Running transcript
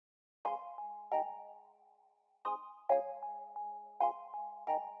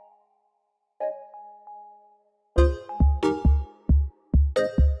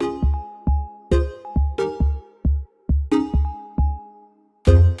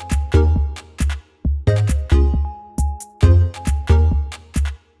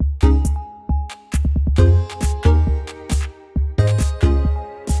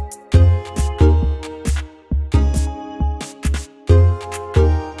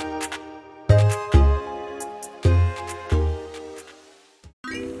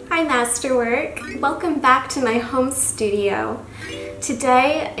Masterwork. Welcome back to my home studio.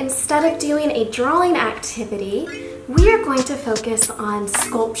 Today, instead of doing a drawing activity, we are going to focus on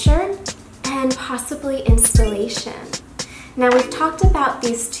sculpture and possibly installation. Now, we've talked about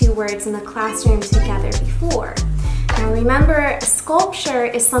these two words in the classroom together before. Now remember, sculpture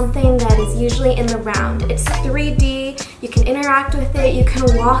is something that is usually in the round. It's 3D, you can interact with it, you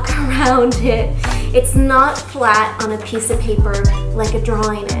can walk around it. It's not flat on a piece of paper like a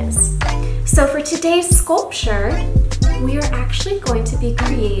drawing is. So for today's sculpture, we are actually going to be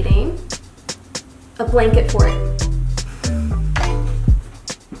creating a blanket fort.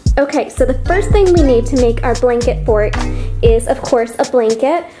 Okay, so the first thing we need to make our blanket fort is, of course, a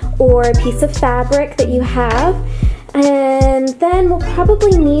blanket or a piece of fabric that you have. And then we'll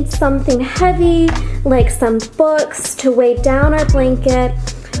probably need something heavy, like some books to weigh down our blanket,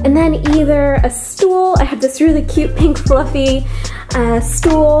 and then either a stool, I have this really cute pink fluffy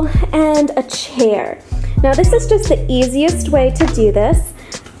stool, and a chair. Now this is just the easiest way to do this.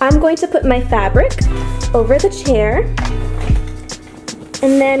 I'm going to put my fabric over the chair,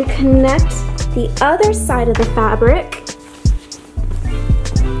 and then connect the other side of the fabric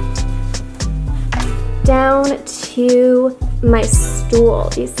down to my stool.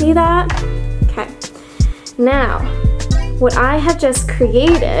 Do you see that? Okay. Now, what I have just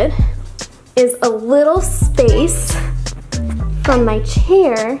created is a little space from my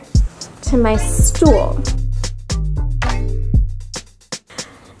chair to my stool.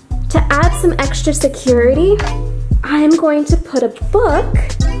 To add some extra security, I'm going to put a book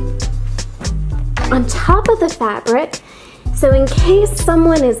on top of the fabric, so in case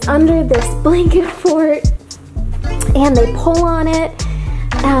someone is under this blanket fort and they pull on it,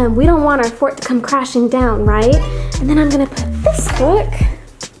 we don't want our fort to come crashing down, right? And then I'm gonna put this book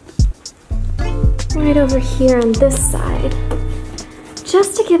right over here on this side,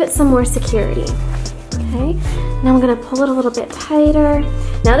 just to give it some more security. Okay, now I'm gonna pull it a little bit tighter.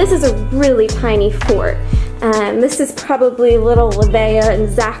 Now this is a really tiny fort. This is probably little Livea and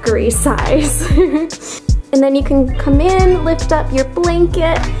Zachary size. And then you can come in, lift up your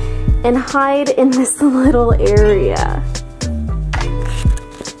blanket, and hide in this little area.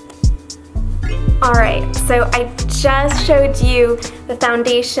 Alright, so I just showed you the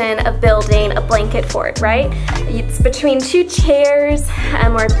foundation of building a blanket fort, right? It's between two chairs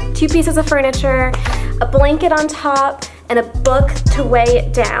or two pieces of furniture, a blanket on top, and a book to weigh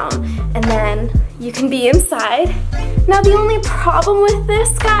it down. And then you can be inside. Now the only problem with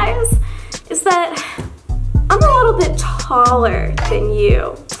this, guys, is that I'm a little bit taller than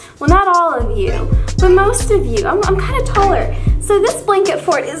you. Well, not all of you, but most of you. I'm kind of taller. So this blanket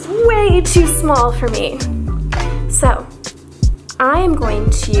fort is way too small for me. So I am going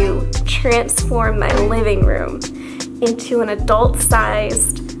to transform my living room into an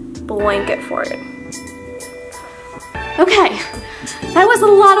adult-sized blanket fort. Okay, that was a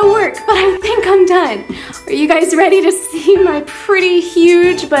lot of work, but I think I'm done. Are you guys ready to see my pretty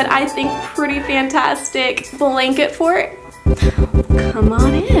huge, but I think pretty fantastic blanket fort? Come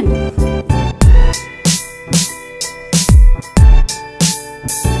on in.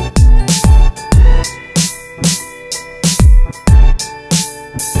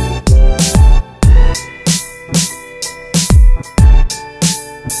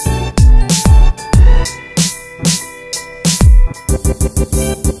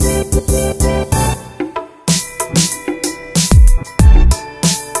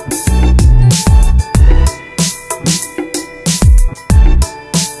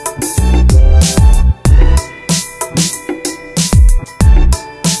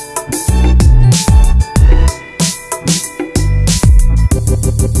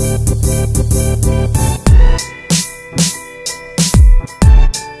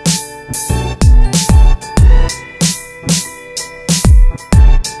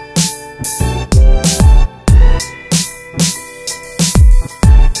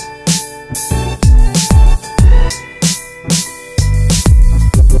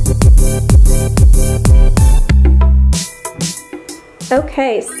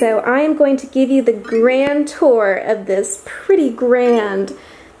 Okay, so I am going to give you the grand tour of this pretty grand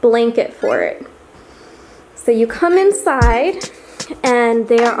blanket fort. So you come inside, and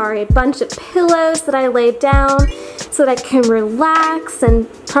there are a bunch of pillows that I laid down so that I can relax and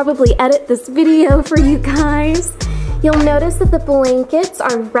probably edit this video for you guys. You'll notice that the blankets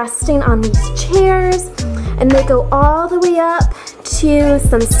are resting on these chairs, and they go all the way up to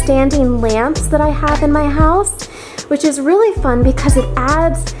some standing lamps that I have in my house, which is really fun because it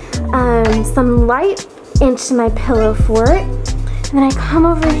adds some light into my pillow fort. And then I come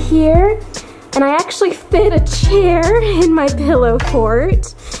over here and I actually fit a chair in my pillow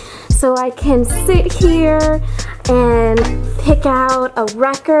fort. So I can sit here and pick out a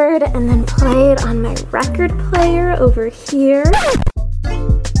record and then play it on my record player over here.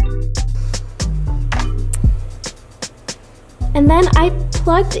 And then I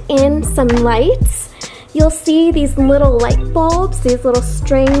plugged in some lights. You'll see these little light bulbs, these little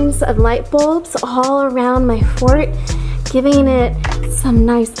strings of light bulbs all around my fort, giving it some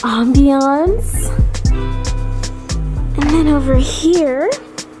nice ambiance. And then over here,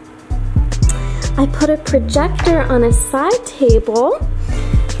 I put a projector on a side table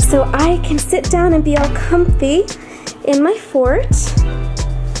so I can sit down and be all comfy in my fort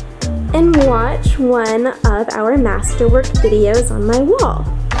and watch one of our masterwork videos on my wall.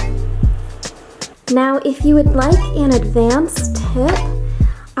 Now, if you would like an advanced tip,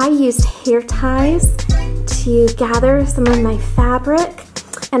 I used hair ties to gather some of my fabric,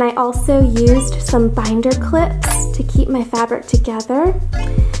 and I also used some binder clips to keep my fabric together.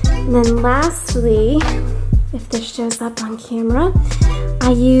 And then lastly, if this shows up on camera, I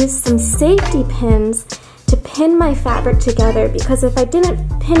used some safety pins to pin my fabric together, because if I didn't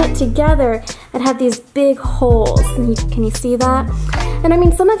pin it together, I'd have these big holes. Can you see that? And I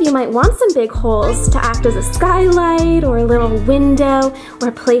mean, some of you might want some big holes to act as a skylight or a little window or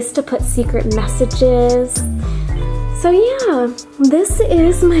a place to put secret messages. So yeah, this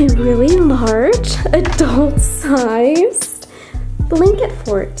is my really large, adult-sized blanket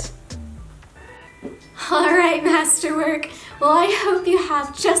fort. All right, Masterwork. Well, I hope you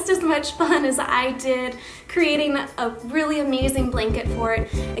have just as much fun as I did creating a really amazing blanket fort.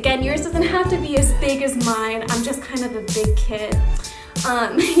 Again, yours doesn't have to be as big as mine. I'm just kind of a big kid.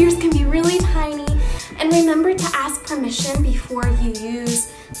 Yours can be really tiny. And remember to ask permission before you use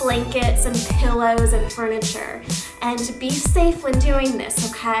blankets and pillows and furniture. And to be safe when doing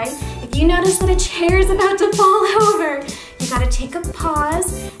this, okay? If you notice that a chair is about to fall over, you gotta take a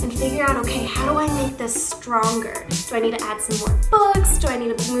pause and figure out, okay, how do I make this stronger? Do I need to add some more books? Do I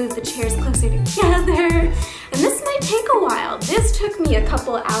need to move the chairs closer together? And this might take a while. This took me a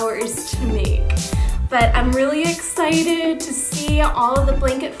couple hours to make. But I'm really excited to see all of the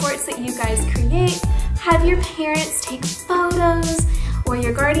blanket forts that you guys create. Have your parents take photos or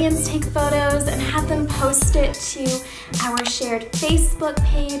your guardians take photos and have them post it to our shared Facebook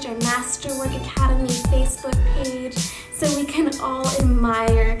page, our Masterwork Academy Facebook page, so we can all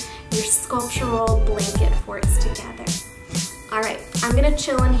admire your sculptural blanket forts together. All right, I'm gonna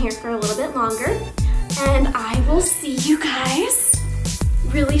chill in here for a little bit longer, and I will see you guys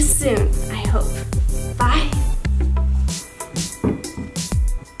really soon, I hope. Bye.